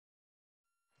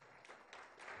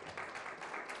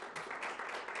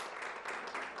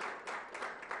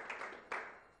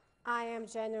I am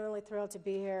genuinely thrilled to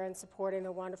be here and supporting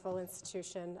the wonderful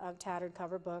institution of Tattered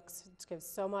Cover Books. It gives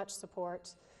so much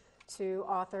support to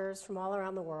authors from all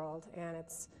around the world, and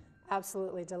it's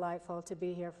absolutely delightful to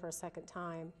be here for a second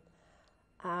time.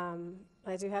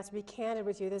 I do have to be candid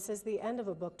with you. This is the end of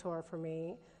a book tour for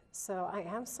me, so I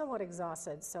am somewhat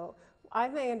exhausted. So I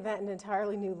may invent an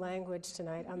entirely new language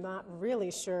tonight. I'm not really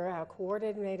sure how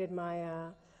coordinated my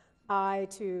eye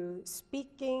to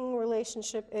speaking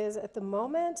relationship is at the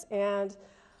moment, and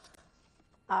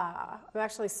I'm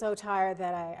actually so tired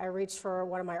that I reached for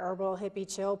one of my herbal hippie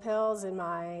chill pills in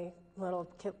my little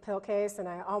pill case, and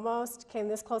I almost came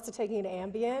this close to taking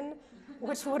an Ambien,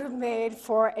 which would have made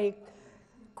for a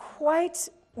quite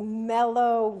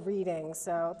mellow reading.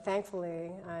 So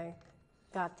thankfully I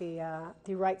got the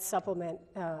right supplement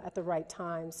at the right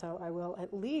time, so I will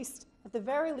at the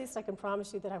very least, I can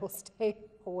promise you that I will stay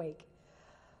awake.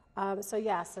 So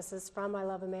yes, this is from I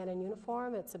Love a Man in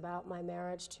Uniform. It's about my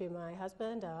marriage to my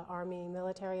husband, an Army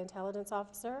military intelligence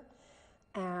officer,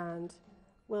 and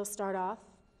we'll start off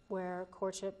where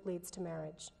courtship leads to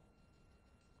marriage.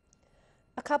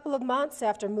 A couple of months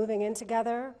after moving in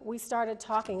together, we started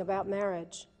talking about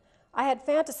marriage. I had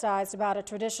fantasized about a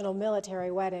traditional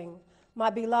military wedding, my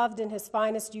beloved in his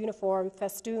finest uniform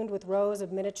festooned with rows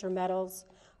of miniature medals,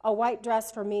 a white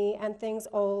dress for me, and things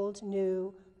old,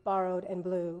 new, borrowed, and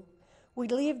blue.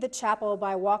 We'd leave the chapel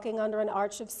by walking under an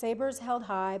arch of sabers held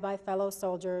high by fellow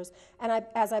soldiers, and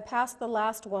as I passed the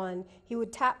last one, he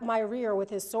would tap my rear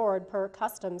with his sword per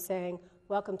custom, saying,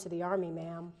 "Welcome to the Army,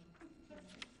 ma'am."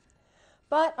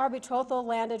 But our betrothal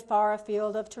landed far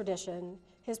afield of tradition,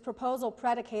 his proposal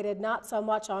predicated not so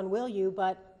much on will you,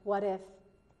 but what if?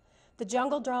 The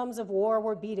jungle drums of war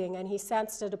were beating, and he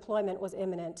sensed a deployment was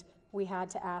imminent. We had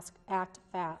to act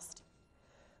fast.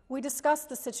 We discussed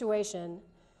the situation.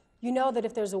 "You know that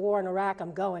if there's a war in Iraq,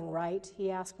 I'm going, right?" he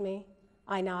asked me.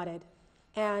 I nodded,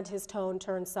 and his tone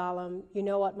turned solemn. "You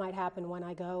know what might happen when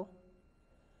I go?"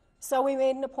 So we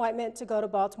made an appointment to go to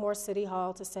Baltimore City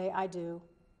Hall to say I do,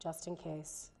 just in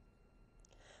case.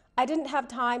 I didn't have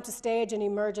time to stage an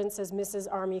emergence as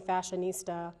Mrs. Army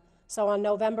Fashionista, so on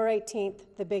November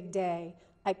 18th, the big day,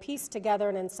 I pieced together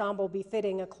an ensemble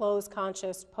befitting a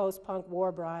clothes-conscious post-punk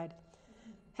war bride.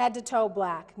 Head-to-toe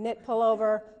black, knit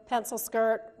pullover, pencil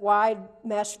skirt, wide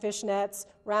mesh fishnets,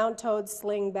 round-toed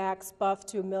slingbacks buffed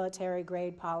to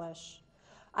military-grade polish.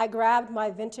 I grabbed my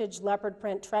vintage leopard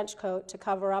print trench coat to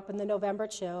cover up in the November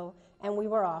chill, and we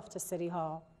were off to City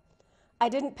Hall. I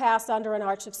didn't pass under an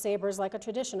arch of sabers like a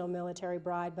traditional military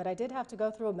bride, but I did have to go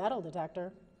through a metal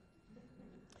detector.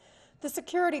 The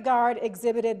security guard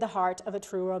exhibited the heart of a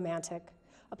true romantic.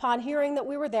 Upon hearing that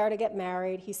we were there to get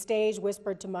married, he stage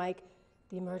whispered to Mike,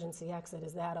 "The emergency exit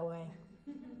is that away."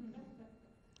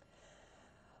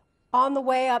 On the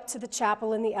way up to the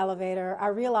chapel in the elevator, I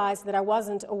realized that I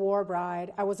wasn't a war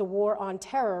bride. I was a war on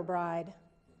terror bride.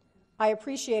 I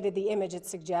appreciated the image it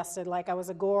suggested, like I was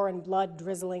a gore and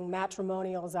blood-drizzling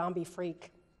matrimonial zombie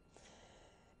freak.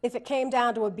 If it came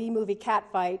down to a B-movie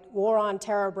catfight, War on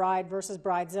Terror Bride versus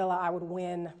Bridezilla, I would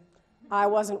win. I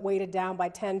wasn't weighted down by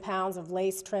 10 pounds of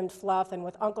lace-trimmed fluff, and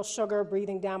with Uncle Sugar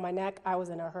breathing down my neck, I was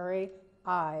in a hurry.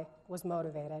 I was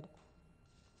motivated.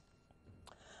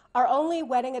 Our only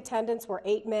wedding attendants were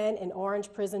 8 men in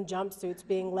orange prison jumpsuits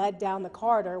being led down the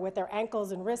corridor with their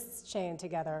ankles and wrists chained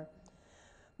together.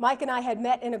 Mike and I had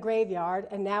met in a graveyard,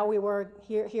 and now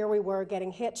here we were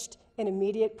getting hitched in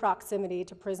immediate proximity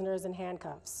to prisoners in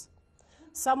handcuffs.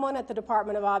 Someone at the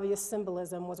Department of Obvious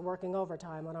Symbolism was working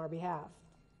overtime on our behalf.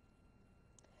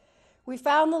 We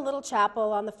found the little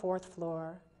chapel on the 4th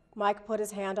floor. Mike put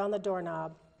his hand on the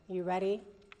doorknob. "You ready?"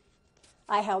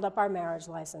 I held up our marriage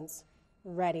license.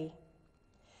 "Ready."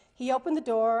 He opened the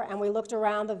door, and we looked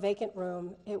around the vacant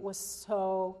room. It was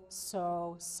so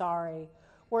sorry.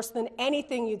 Worse than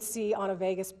anything you'd see on a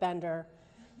Vegas bender.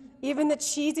 Even the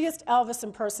cheesiest Elvis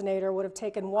impersonator would have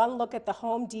taken one look at the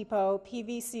Home Depot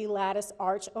PVC lattice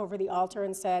arch over the altar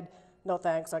and said, "No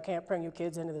thanks, I can't bring you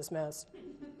kids into this mess."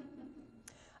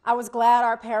 I was glad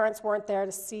our parents weren't there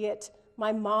to see it.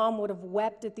 My mom would have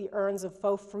wept at the urns of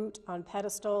faux fruit on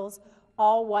pedestals,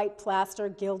 all white plaster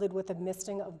gilded with a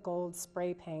misting of gold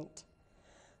spray paint.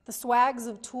 The swags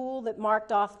of tulle that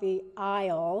marked off the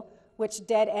aisle, which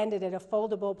dead-ended at a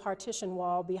foldable partition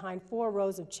wall behind 4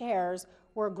 rows of chairs,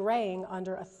 were graying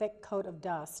under a thick coat of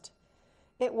dust.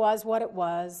 It was what it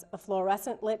was, a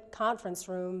fluorescent-lit conference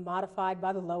room modified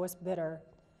by the lowest bidder.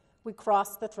 We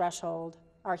crossed the threshold.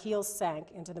 Our heels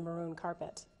sank into the maroon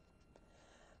carpet.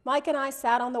 Mike and I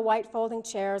sat on the white folding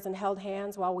chairs and held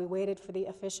hands while we waited for the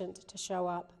officiant to show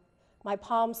up. My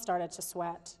palms started to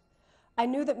sweat. I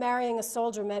knew that marrying a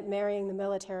soldier meant marrying the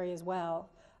military as well.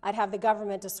 I'd have the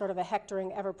government as sort of a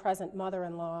hectoring, ever-present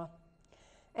mother-in-law.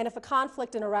 And if a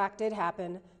conflict in Iraq did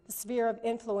happen, the sphere of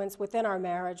influence within our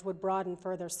marriage would broaden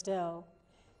further still.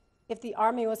 If the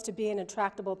Army was to be an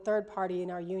intractable third party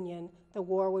in our union, the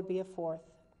war would be a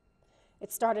fourth.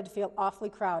 It started to feel awfully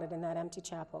crowded in that empty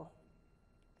chapel.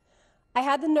 I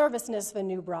had the nervousness of a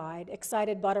new bride,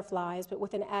 excited butterflies, but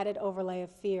with an added overlay of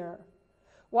fear.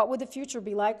 What would the future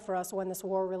be like for us when this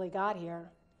war really got here?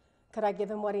 Could I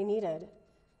give him what he needed?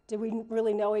 Did we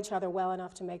really know each other well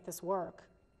enough to make this work?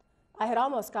 I had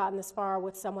almost gotten this far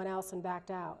with someone else and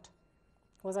backed out.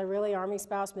 Was I really Army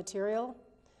spouse material?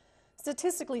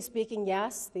 Statistically speaking,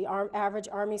 yes, the average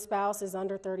Army spouse is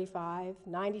under 35,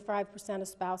 95% of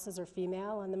spouses are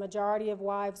female, and the majority of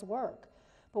wives work.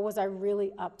 But was I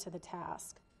really up to the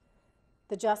task?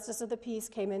 The justice of the peace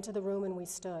came into the room and we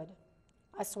stood.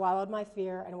 I swallowed my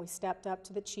fear and we stepped up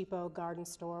to the cheapo garden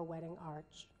store wedding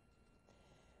arch.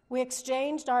 We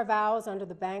exchanged our vows under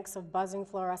the banks of buzzing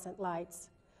fluorescent lights.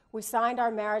 We signed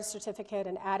our marriage certificate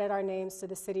and added our names to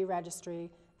the city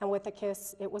registry, and with a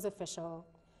kiss, it was official.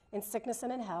 In sickness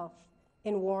and in health,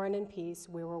 in war and in peace,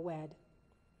 we were wed.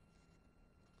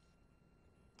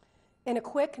 In a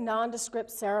quick,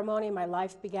 nondescript ceremony, my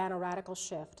life began a radical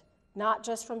shift, not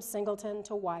just from singleton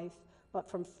to wife, but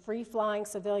from free-flying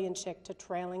civilian chick to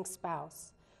trailing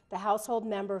spouse, the household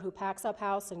member who packs up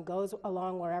house and goes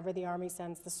along wherever the Army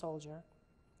sends the soldier.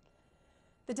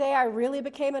 The day I really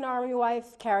became an Army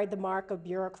wife carried the mark of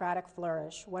bureaucratic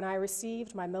flourish when I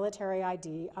received my military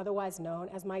ID, otherwise known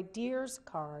as my DEERS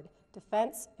card,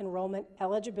 Defense Enrollment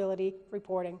Eligibility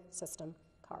Reporting System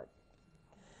card.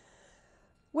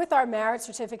 With our marriage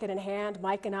certificate in hand,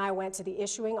 Mike and I went to the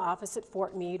issuing office at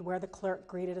Fort Meade where the clerk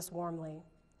greeted us warmly.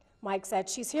 Mike said,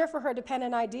 "She's here for her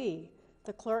dependent ID."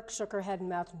 The clerk shook her head and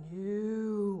mouthed,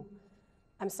 "No."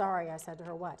 "I'm sorry," I said to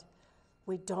her. "What?"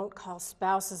 "We don't call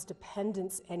spouses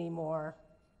dependents anymore."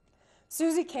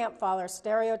 Susie Campfowler,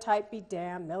 stereotype be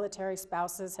damned, military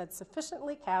spouses had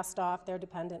sufficiently cast off their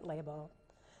dependent label.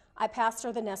 I passed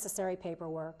her the necessary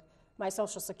paperwork, my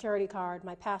Social Security card,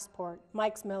 my passport,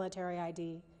 Mike's military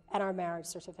ID, and our marriage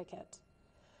certificate.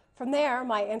 From there,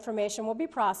 my information will be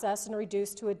processed and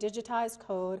reduced to a digitized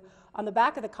code on the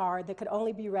back of the card that could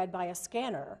only be read by a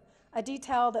scanner, a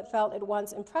detail that felt at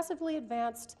once impressively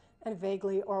advanced and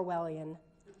vaguely Orwellian.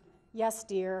 Yes,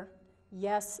 dear.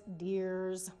 Yes,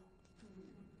 dears.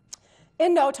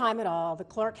 In no time at all, the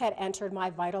clerk had entered my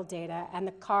vital data and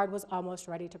the card was almost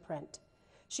ready to print.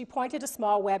 She pointed a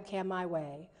small webcam my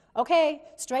way. "Okay,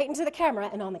 straight into the camera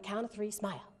and on the count of 3,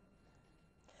 smile."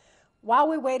 While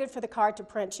we waited for the card to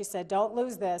print, she said, "Don't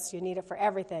lose this. You need it for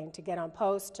everything, to get on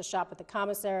post, to shop at the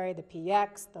commissary, the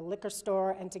PX, the liquor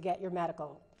store, and to get your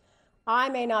medical." I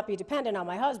may not be dependent on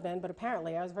my husband, but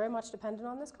apparently I was very much dependent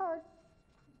on this card.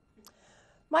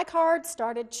 My card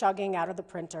started chugging out of the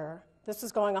printer. This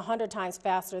was going 100 times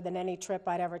faster than any trip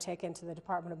I'd ever taken to the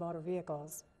Department of Motor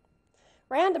Vehicles.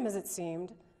 Random as it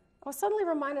seemed, I was suddenly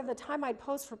reminded of the time I'd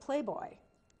posed for Playboy.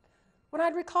 When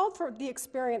I'd recalled the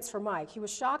experience for Mike, he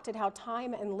was shocked at how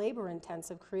time and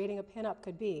labor-intensive creating a pinup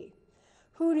could be.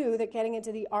 Who knew that getting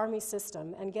into the Army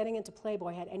system and getting into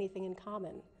Playboy had anything in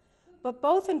common? But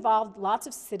both involved lots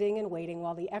of sitting and waiting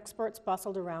while the experts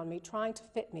bustled around me trying to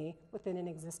fit me within an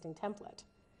existing template.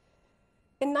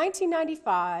 In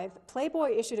 1995,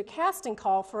 Playboy issued a casting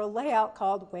call for a layout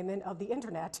called Women of the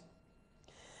Internet.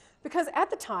 Because at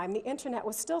the time, the internet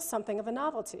was still something of a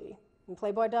novelty. And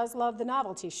Playboy does love the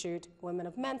novelty shoot. Women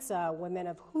of Mensa, women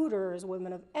of Hooters,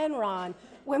 women of Enron,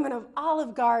 women of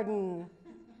Olive Garden.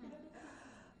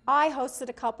 I hosted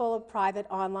a couple of private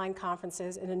online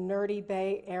conferences in a nerdy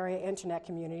Bay Area internet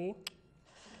community,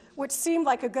 which seemed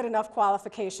like a good enough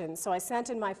qualification, so I sent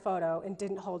in my photo and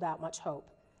didn't hold out much hope.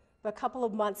 But a couple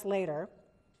of months later,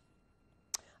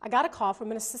 I got a call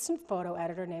from an assistant photo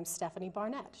editor named Stephanie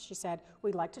Barnett. She said,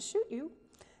 "We'd like to shoot you,"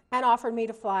 and offered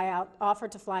to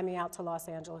fly me out to Los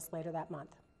Angeles later that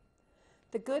month.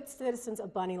 The good citizens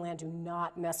of Bunnyland do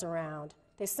not mess around.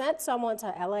 They sent someone to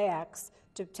LAX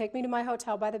to take me to my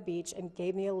hotel by the beach and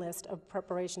gave me a list of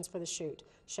preparations for the shoot.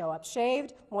 Show up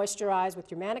shaved, moisturized,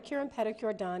 with your manicure and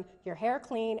pedicure done, your hair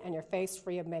clean, and your face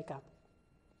free of makeup.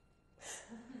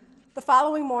 The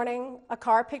following morning, a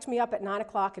car picked me up at 9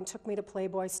 o'clock and took me to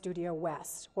Playboy Studio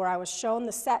West, where I was shown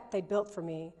the set they built for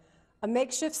me, a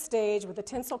makeshift stage with a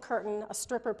tinsel curtain, a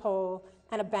stripper pole,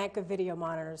 and a bank of video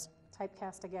monitors.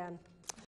 Typecast again.